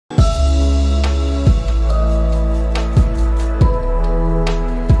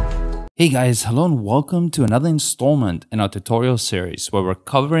Hey guys, hello and welcome to another installment in our tutorial series where we're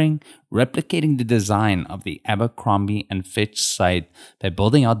covering replicating the design of the Abercrombie & Fitch site by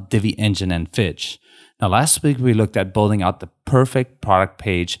building out Divi engine and Fitch. Now last week we looked at building out the perfect product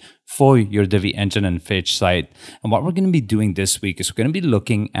page for your Divi engine and Fitch site. And what we're going to be doing this week is we're going to be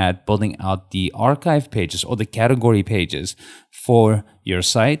looking at building out the archive pages or the category pages for your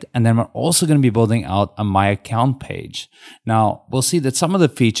site. And then we're also going to be building out a My Account page. Now we'll see that some of the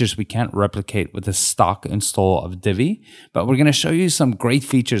features we can't replicate with the stock install of Divi, but we're going to show you some great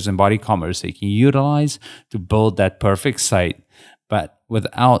features in WooCommerce that you can utilize to build that perfect site. But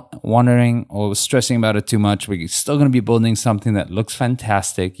without wondering or stressing about it too much, we're still going to be building something that looks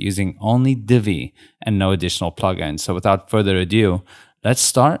fantastic using only Divi and no additional plugins. So without further ado, let's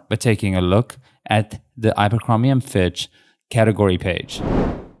start by taking a look at the Abercrombie & Fitch category page.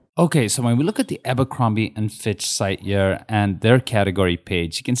 Okay, so when we look at the Abercrombie & Fitch site here and their category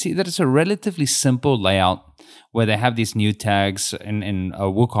page, you can see that it's a relatively simple layout where they have these new tags. In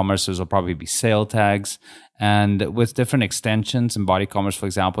WooCommerce, those will probably be sale tags. And with different extensions in WooCommerce, for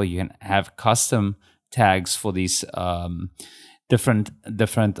example, you can have custom tags for these different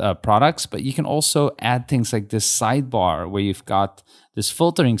products, but you can also add things like this sidebar where you've got this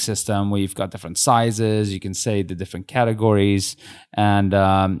filtering system where you've got different sizes. You can say the different categories, and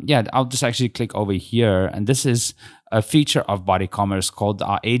yeah, I'll just actually click over here, and this is a feature of WooCommerce called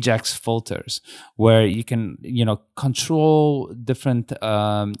Ajax filters, where you can control different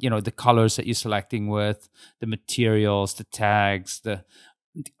the colors that you're selecting with, the materials, the tags, the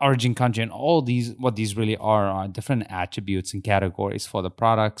origin country, and all these, what these really are different attributes and categories for the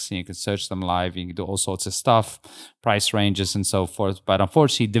products, and you can search them live. You can do all sorts of stuff, price ranges and so forth. But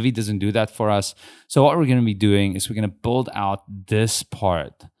unfortunately, Divi doesn't do that for us. So what we're going to be doing is we're going to build out this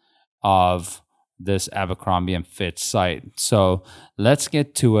part of this Abercrombie & Fitch site. So let's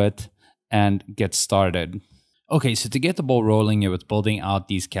get to it and get started. Okay, so to get the ball rolling here with building out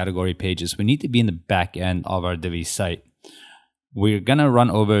these category pages, we need to be in the back end of our Divi site. We're gonna run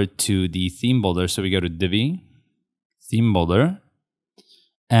over to the theme builder. So we go to Divi, theme builder,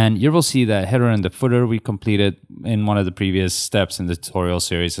 and you will see that header and the footer we completed in one of the previous steps in the tutorial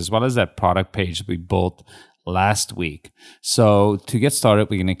series, as well as that product page we built last week. So to get started,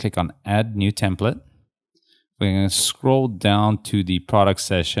 we're gonna click on Add New Template. We're gonna scroll down to the product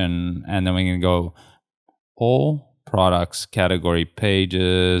session, and then we're gonna go All Products Category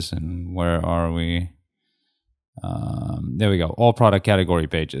Pages, and where are we? There we go, all product category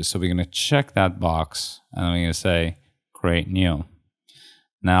pages. So we're going to check that box and we're going to say create new.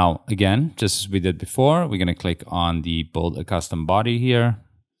 Now again, just as we did before, we're going to click on the build a custom body here,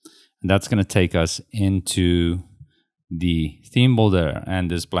 and that's going to take us into the theme builder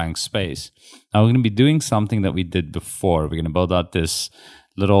and this blank space. Now we're going to be doing something that we did before. We're going to build out this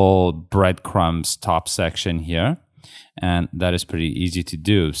little breadcrumbs top section here, and that is pretty easy to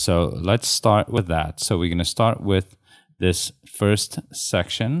do. So let's start with that. So we're going to start with this first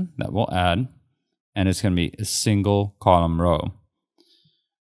section that we'll add, and it's going to be a single column row.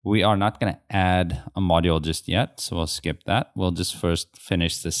 We are not going to add a module just yet, so we'll skip that. We'll just first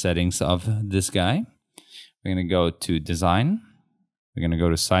finish the settings of this guy. We're going to go to design. We're going to go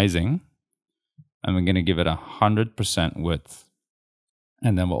to sizing, and we're going to give it 100% width.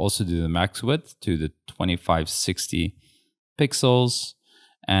 And then we'll also do the max width to the 2560 pixels.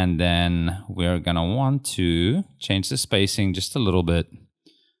 And then we're gonna want to change the spacing just a little bit.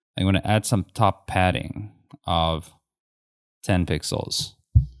 I'm gonna add some top padding of 10 pixels.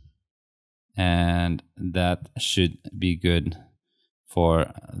 And that should be good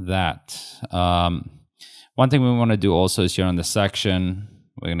for that. One thing we wanna do also is here on the section,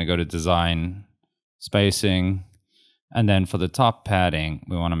 we're gonna go to design, spacing, and then for the top padding,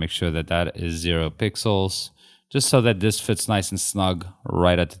 we want to make sure that that is 0 pixels, just so that this fits nice and snug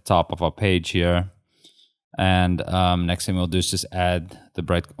right at the top of our page here. And next thing we'll do is just add the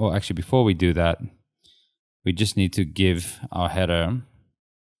bright, oh, actually before we do that, we just need to give our header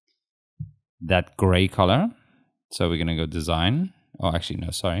that gray color. So we're going to go design, oh, actually,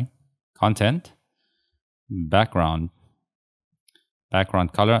 no, sorry, content, background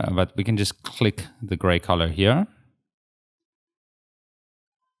color, but we can just click the gray color here.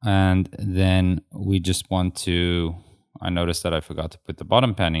 And then we just want to, I noticed that I forgot to put the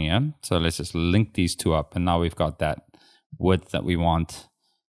bottom padding in. So let's just link these two up. And now we've got that width that we want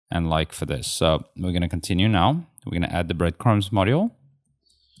and like for this. So we're going to continue now. We're going to add the breadcrumbs module.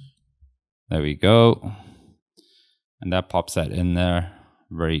 There we go. And that pops that in there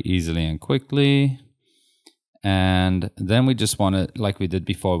very easily and quickly. And then we just want to, like we did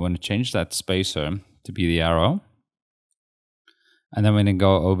before, we want to change that spacer to be the arrow. And then we're going to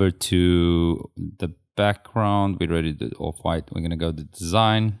go over to the background. We already did off-white. We're going to go to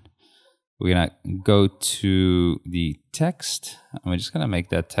design. We're going to go to the text. And we're just going to make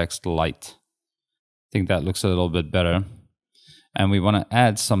that text light. I think that looks a little bit better. And we want to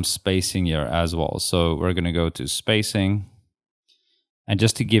add some spacing here as well. So we're going to go to spacing. And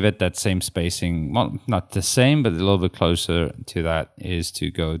just to give it that same spacing, well, not the same, but a little bit closer to that, is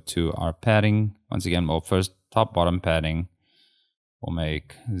to go to our padding. Once again, well, first top bottom padding. We'll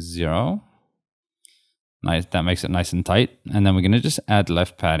make 0. Nice, that makes it nice and tight. And then we're going to just add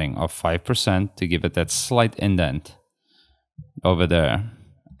left padding of 5% to give it that slight indent over there.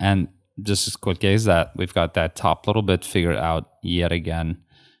 And just as quickly as that, we've got that top little bit figured out yet again.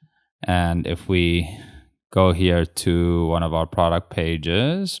 And if we go here to one of our product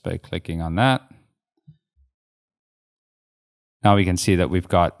pages by clicking on that, now we can see that we've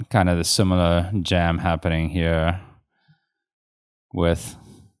got kind of the similar jam happening here with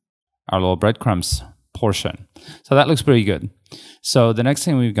our little breadcrumbs portion. So that looks pretty good. So the next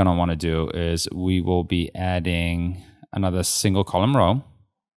thing we're going to want to do is we will be adding another single column row,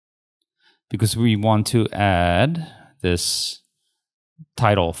 because we want to add this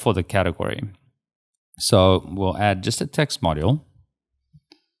title for the category. So we'll add just a text module,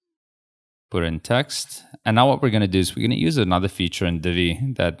 put in text. And now what we're going to do is we're going to use another feature in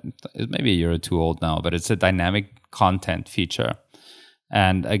Divi that is maybe a year or two old now, but it's a dynamic content feature.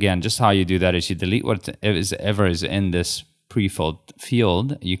 And again, just how you do that is you delete whatever is in this pre-filled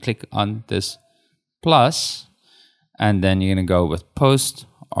field. You click on this plus, and then you're going to go with post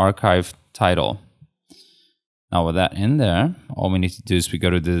archive title. Now with that in there, all we need to do is we go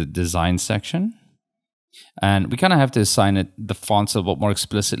to the design section. And we kind of have to assign it the fonts a little bit more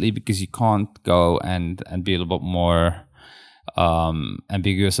explicitly, because you can't go and be a little bit more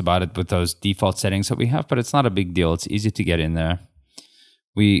ambiguous about it with those default settings that we have. But it's not a big deal. It's easy to get in there.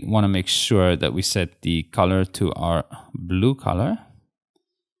 We want to make sure that we set the color to our blue color.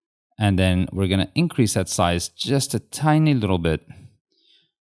 And then we're going to increase that size just a tiny little bit.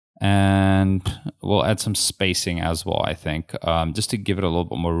 And we'll add some spacing as well, I think, just to give it a little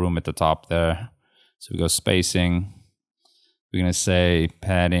bit more room at the top there. So we go spacing. We're going to say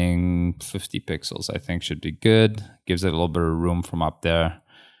padding 50 pixels, I think should be good. Gives it a little bit of room from up there.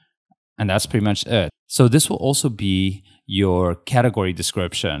 And that's pretty much it. So this will also be your category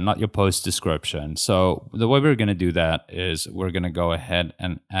description, not your post description. So the way we're going to do that is we're going to go ahead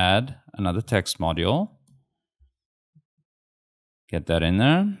and add another text module. Get that in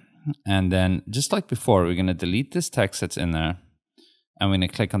there. And then just like before, we're going to delete this text that's in there. And we're going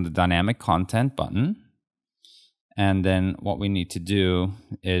to click on the dynamic content button. And then what we need to do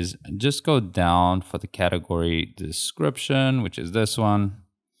is just go down for the category description, which is this one.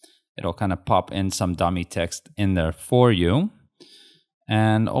 It'll kind of pop in some dummy text in there for you.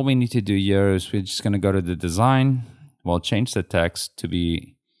 And all we need to do here is we're just going to go to the design. We'll change the text to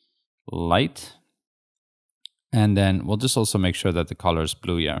be light. And then we'll just also make sure that the color is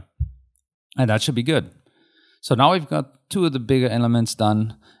blue here. And that should be good. So now we've got two of the bigger elements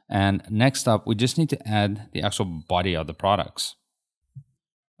done. And next up, we just need to add the actual body of the products.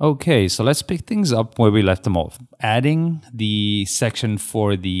 Okay, so let's pick things up where we left them off. Adding the section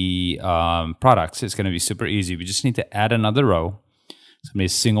for the products is going to be super easy. We just need to add another row. It's going to be a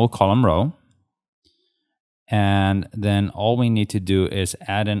single column row. And then all we need to do is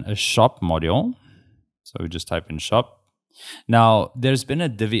add in a shop module. So we just type in shop. Now, there's been a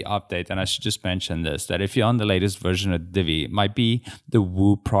Divi update, and I should just mention this, that if you're on the latest version of Divi, it might be the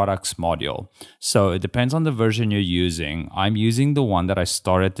Woo products module. So it depends on the version you're using. I'm using the one that I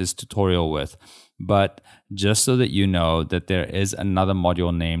started this tutorial with, but just so that you know that there is another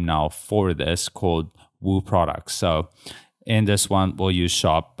module name now for this called Woo products. So in this one, we'll use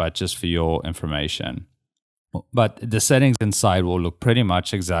shop, but just for your information. But the settings inside will look pretty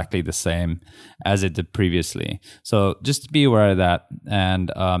much exactly the same as it did previously. So just be aware of that, and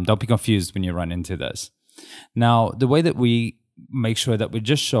don't be confused when you run into this. Now, the way that we make sure that we're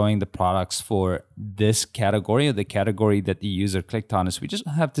just showing the products for this category, or the category that the user clicked on, is we just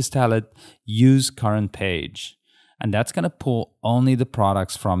have to tell it use current page. And that's going to pull only the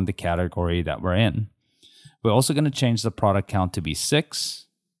products from the category that we're in. We're also going to change the product count to be 6.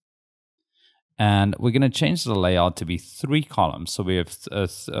 And we're going to change the layout to be 3 columns. So we have a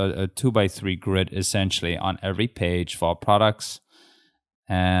 2x3 grid essentially on every page for our products.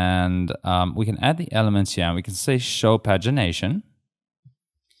 And we can add the elements here. We can say show pagination.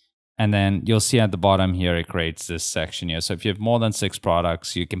 And then you'll see at the bottom here, it creates this section here. So if you have more than 6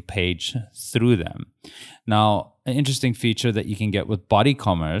 products, you can page through them. Now, an interesting feature that you can get with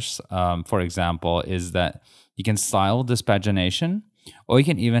WooCommerce, for example, is that you can style this pagination, or you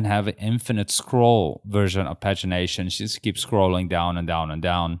can even have an infinite scroll version of pagination. You just keep scrolling down and down and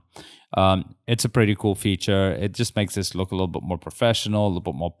down. It's a pretty cool feature. It just makes this look a little bit more professional, a little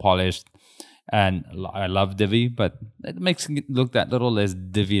bit more polished. And I love Divi, but it makes it look that little less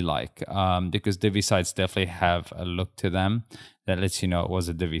Divi-like, because Divi sites definitely have a look to them that lets you know it was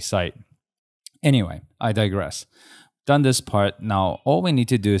a Divi site. Anyway, I digress. Done this part. Now, all we need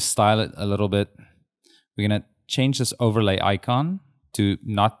to do is style it a little bit. We're going to change this overlay icon to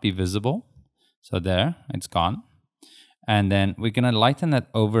not be visible. So there, it's gone. And then we're going to lighten that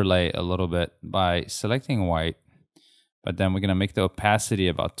overlay a little bit by selecting white. But then we're going to make the opacity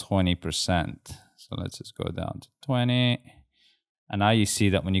about 20%. So let's just go down to 20. And now you see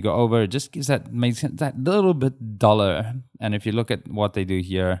that when you go over, it just gives that, makes it that little bit duller. And if you look at what they do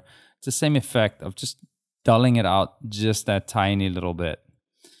here, it's the same effect of just dulling it out just that tiny little bit.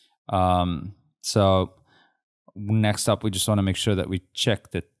 So next up, we just want to make sure that we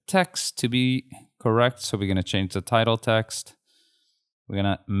check the text to be correct. So we're going to change the title text. We're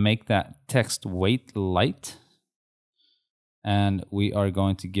going to make that text weight light. And we are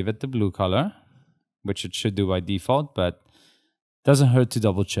going to give it the blue color, which it should do by default, but doesn't hurt to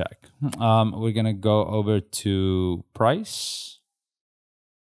double check. We're going to go over to price.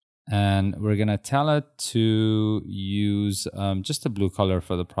 And we're going to tell it to use just a blue color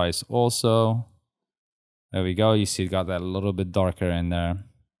for the price also. There we go. You see it got that a little bit darker in there.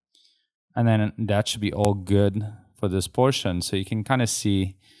 And then that should be all good for this portion. So you can kind of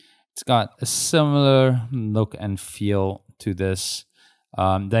see it's got a similar look and feel to this.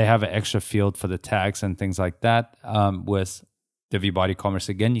 They have an extra field for the tags and things like that. With Divi WooCommerce,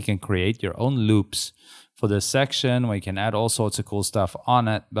 again, you can create your own loops for this section where you can add all sorts of cool stuff on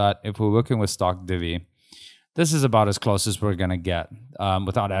it. But if we're working with stock Divi, this is about as close as we're going to get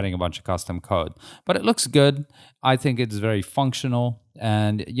without adding a bunch of custom code. But it looks good. I think it's very functional.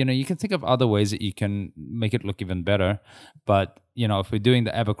 And, you know, you can think of other ways that you can make it look even better. But, you know, if we're doing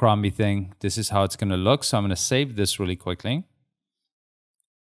the Abercrombie thing, this is how it's going to look. So I'm going to save this really quickly.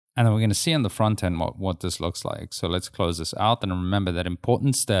 And then we're going to see on the front end what this looks like. So let's close this out. And remember that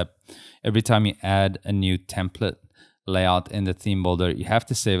important step, every time you add a new template layout in the theme builder, you have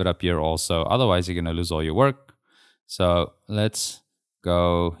to save it up here also. Otherwise, you're going to lose all your work. So let's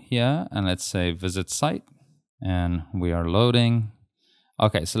go here and let's say visit site. And we are loading.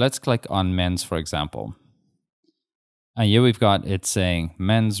 Okay, so let's click on men's, for example. And here we've got it saying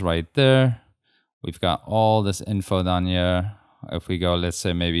men's right there. We've got all this info down here. If we go, let's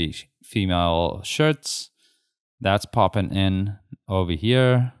say maybe female shirts, that's popping in over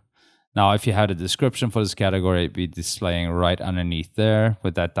here. Now, if you had a description for this category, it'd be displaying right underneath there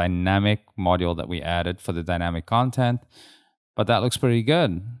with that dynamic module that we added for the dynamic content. But that looks pretty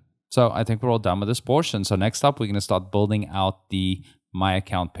good. So I think we're all done with this portion. So next up, we're going to start building out the My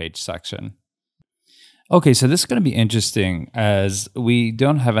Account page section. Okay, so this is going to be interesting as we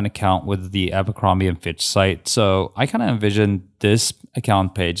don't have an account with the Abercrombie and Fitch site. So I kind of envision this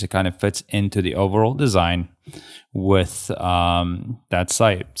account page that kind of fits into the overall design with that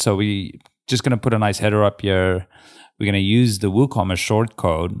site. So we just going to put a nice header up here. We're going to use the WooCommerce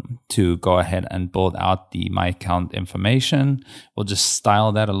shortcode to go ahead and build out the My Account information. We'll just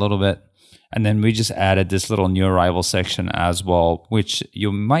style that a little bit. And then we just added this little new arrival section as well, which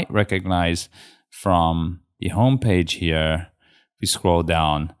you might recognize from the home page here. If we scroll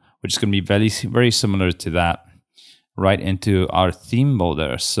down, which is going to be very similar to that right into our theme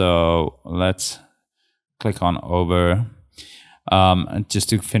builder. So let's click on over. And just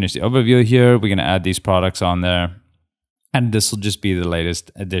to finish the overview here, we're going to add these products on there. And this will just be the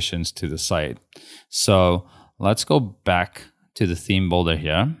latest additions to the site. So let's go back to the theme builder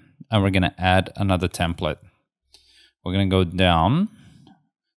here. And we're going to add another template. We're going to go down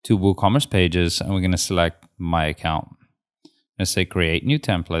to WooCommerce pages, and we're going to select My Account. I'm going to say create new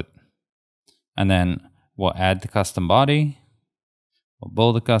template, and then we'll add the custom body. We'll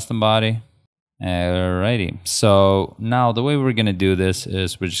build a custom body. Alrighty. So now the way we're going to do this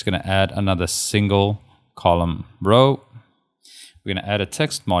is we're just going to add another single column row. We're going to add a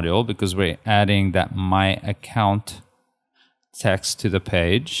text module because we're adding that My Account text to the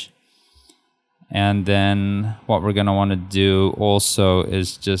page. And then what we're going to want to do also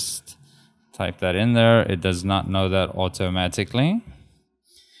is just type that in there. It does not know that automatically.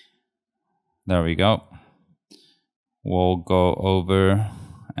 There we go. We'll go over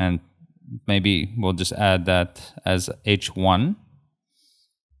and maybe we'll just add that as H1.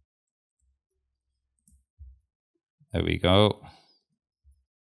 There we go.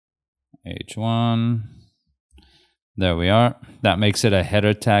 H1. There we are. That makes it a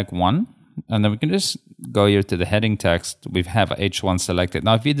header tag 1. And then we can just go here to the heading text. We have H1 selected.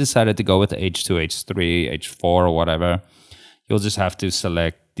 Now, if you decided to go with H2, H3, H4, or whatever, you'll just have to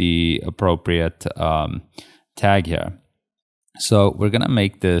select the appropriate tag here. So we're going to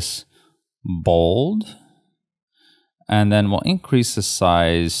make this bold. And then we'll increase the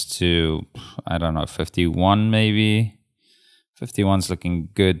size to, I don't know, 51 maybe. 51's looking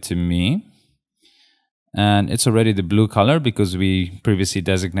good to me. And it's already the blue color because we previously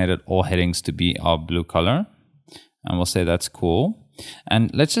designated all headings to be our blue color. And we'll say that's cool. And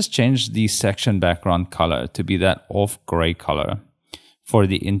let's just change the section background color to be that off gray color for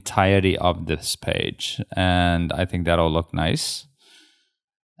the entirety of this page. And I think that'll look nice.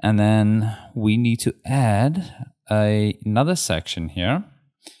 And then we need to add another section here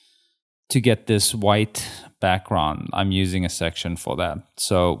to get this white background. I'm using a section for that.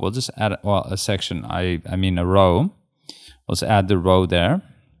 So we'll just add, well, a section, I mean a row. Let's add the row there.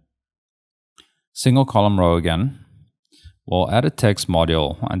 Single column row again. We'll add a text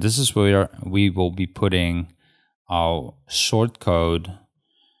module. And this is where we will be putting our shortcode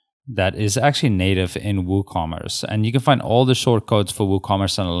that is actually native in WooCommerce. And you can find all the shortcodes for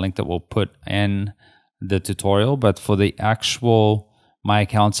WooCommerce on a link that we'll put in the tutorial. But for the actual My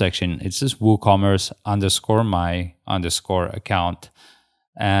Account section, it's just WooCommerce _ my _ account.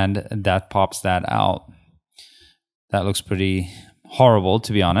 And that pops that out. That looks pretty horrible,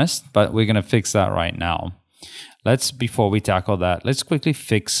 to be honest, but we're going to fix that right now. Before we tackle that, let's quickly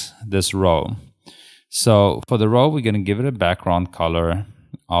fix this row. So for the row, we're going to give it a background color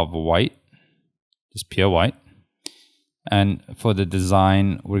of white, just pure white. And for the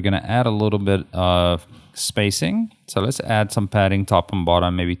design, we're going to add a little bit of spacing. So let's add some padding top and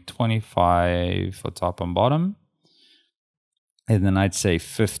bottom, maybe 25 for top and bottom. And then I'd say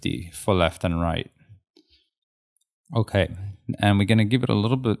 50 for left and right. Okay, and we're going to give it a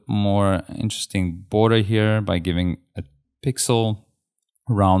little bit more interesting border here by giving a pixel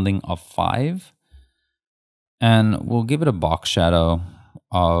rounding of 5. And we'll give it a box shadow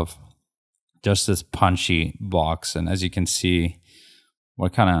of just this punchy box. And as you can see, we're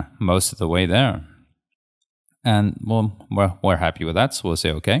kind of most of the way there. And we're happy with that, so we'll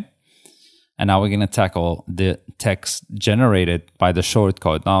say okay. And now we're going to tackle the text generated by the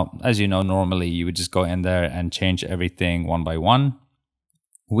shortcode. Now, as you know, normally you would just go in there and change everything one by one.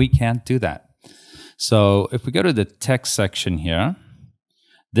 We can't do that. So if we go to the text section here,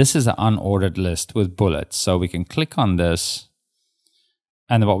 this is an unordered list with bullets. So we can click on this.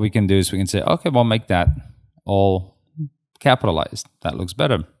 And what we can do is we can say, okay, we'll make that all capitalized. That looks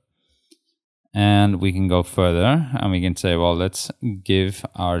better. And we can go further and we can say, well, let's give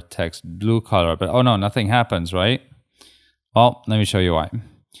our text blue color. But oh no, nothing happens, right? Well, let me show you why.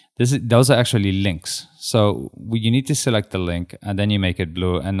 Those are actually links. So you need to select the link and then you make it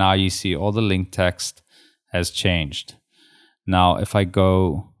blue. And now you see all the link text has changed. Now, if I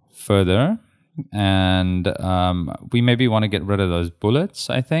go further and we maybe want to get rid of those bullets,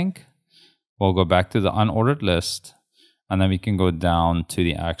 I think. We'll go back to the unordered list. And then we can go down to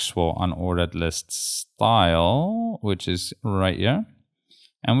the actual unordered list style, which is right here.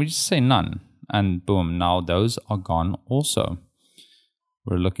 And we just say none. And boom, now those are gone also.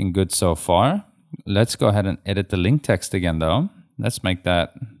 We're looking good so far. Let's go ahead and edit the link text again though. Let's make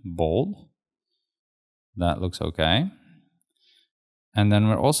that bold. That looks okay. And then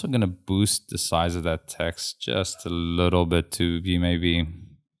we're also going to boost the size of that text just a little bit to be maybe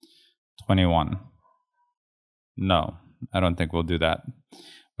 21. No. I don't think we'll do that.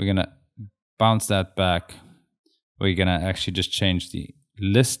 We're going to bounce that back. We're going to actually just change the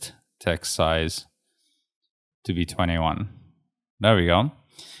list text size to be 21. There we go.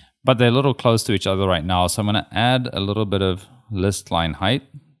 But they're a little close to each other right now. So I'm going to add a little bit of list line height.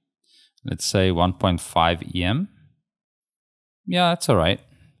 Let's say 1.5 EM. Yeah, that's all right.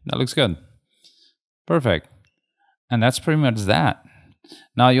 That looks good. Perfect. And that's pretty much that.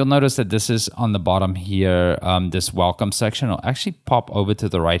 Now you'll notice that this is on the bottom here, this welcome section will actually pop over to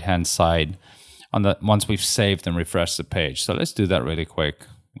the right-hand side once we've saved and refreshed the page. So let's do that really quick.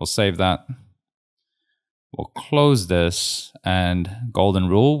 We'll save that. We'll close this and golden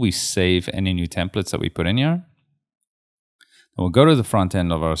rule, we save any new templates that we put in here. And we'll go to the front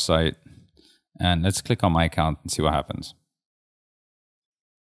end of our site and let's click on My Account and see what happens.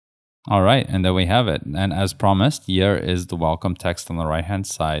 All right, and there we have it. And as promised, here is the welcome text on the right-hand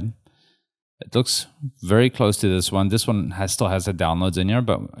side. It looks very close to this one. This one still has the downloads in here,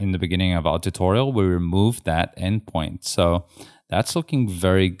 but in the beginning of our tutorial, we removed that endpoint. So that's looking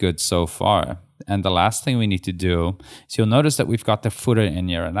very good so far. And the last thing we need to do is you'll notice that we've got the footer in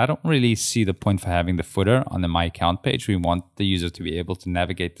here. And I don't really see the point for having the footer on the My Account page. We want the user to be able to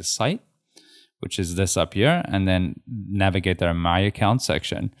navigate the site, which is this up here, and then navigate their My Account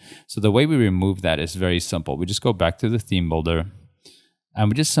section. So the way we remove that is very simple. We just go back to the theme builder and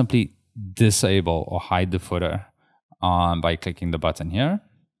we just simply disable or hide the footer by clicking the button here.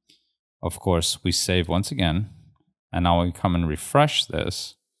 Of course, we save once again, and now we come and refresh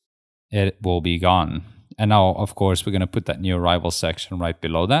this. It will be gone. And now, of course, we're going to put that new arrival section right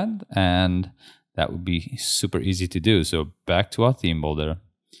below that, and that would be super easy to do. So back to our theme builder.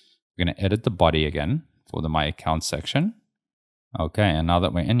 We're going to edit the body again for the My Account section. Okay, and now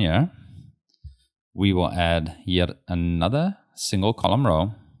that we're in here, we will add yet another single column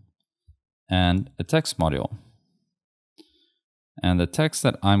row and a text module. And the text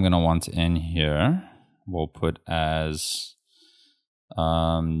that I'm going to want in here, we'll put as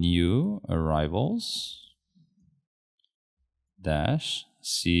new arrivals dash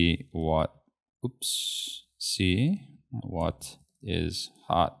see what is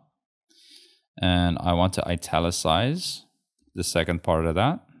hot. And I want to italicize the second part of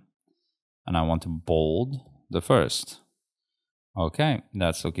that. And I want to bold the first. Okay,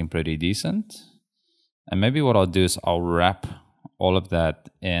 that's looking pretty decent. And maybe what I'll do is I'll wrap all of that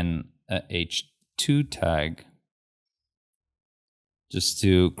in a H2 tag just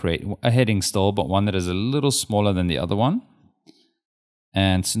to create a heading still, but one that is a little smaller than the other one.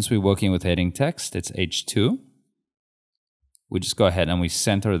 And since we're working with heading text, it's H2. We just go ahead and we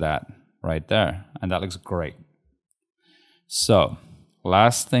center that right there, and that looks great. So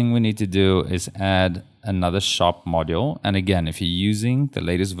last thing we need to do is add another shop module. And again, if you're using the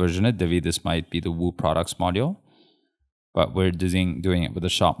latest version of Divi, this might be the Woo products module, but we're doing it with the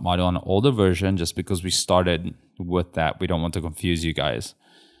shop module on an older version just because we started with that. We don't want to confuse you guys.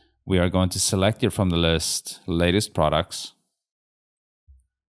 We are going to select here from the list latest products.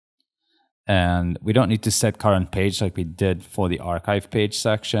 And we don't need to set current page like we did for the archive page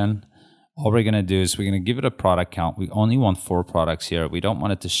section. All we're going to do is we're going to give it a product count. We only want 4 products here. We don't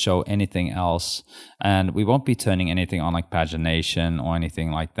want it to show anything else. And we won't be turning anything on like pagination or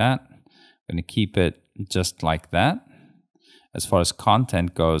anything like that. We're going to keep it just like that. As far as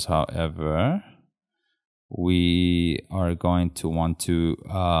content goes, however, we are going to want to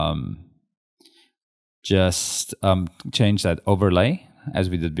just change that overlay as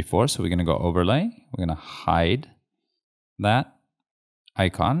we did before. So we're going to go overlay. We're going to hide that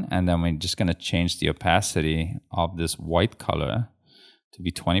icon, and then we're just going to change the opacity of this white color to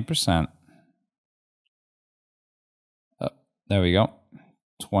be 20%. There we go,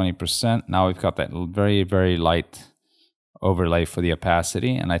 20%. Now we've got that very, very light overlay for the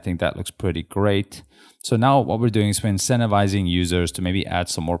opacity, and I think that looks pretty great. So now what we're doing is we're incentivizing users to maybe add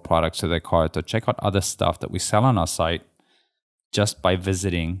some more products to their cart or check out other stuff that we sell on our site just by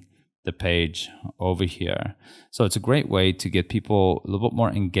visiting the page over here. So it's a great way to get people a little bit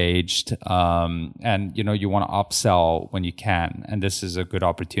more engaged, and you want to upsell when you can, and this is a good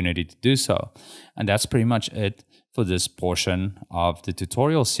opportunity to do so. And that's pretty much it for this portion of the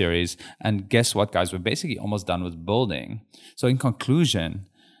tutorial series. And guess what, guys, we're basically almost done with building. So in conclusion,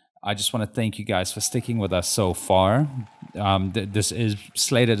 I just want to thank you guys for sticking with us so far. This is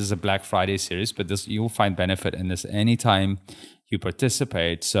slated as a Black Friday series, but you'll find benefit in this anytime you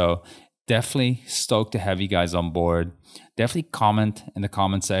participate. So definitely stoked to have you guys on board. Definitely comment in the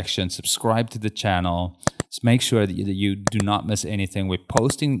comment section, subscribe to the channel. Just make sure that you do not miss anything. We're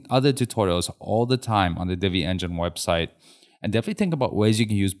posting other tutorials all the time on the Divi Engine website. And definitely think about ways you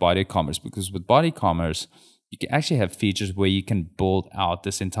can use BodyCommerce, because with BodyCommerce, you can actually have features where you can build out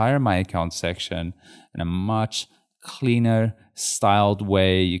this entire My Account section in a much cleaner, styled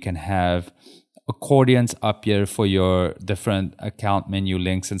way. You can have accordions up here for your different account menu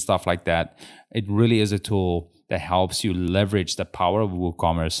links and stuff like that. It really is a tool that helps you leverage the power of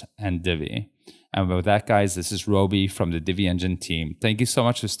WooCommerce and Divi. And with that, guys, this is Roby from the Divi Engine team. Thank you so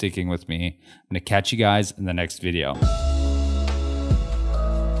much for sticking with me. I'm going to catch you guys in the next video.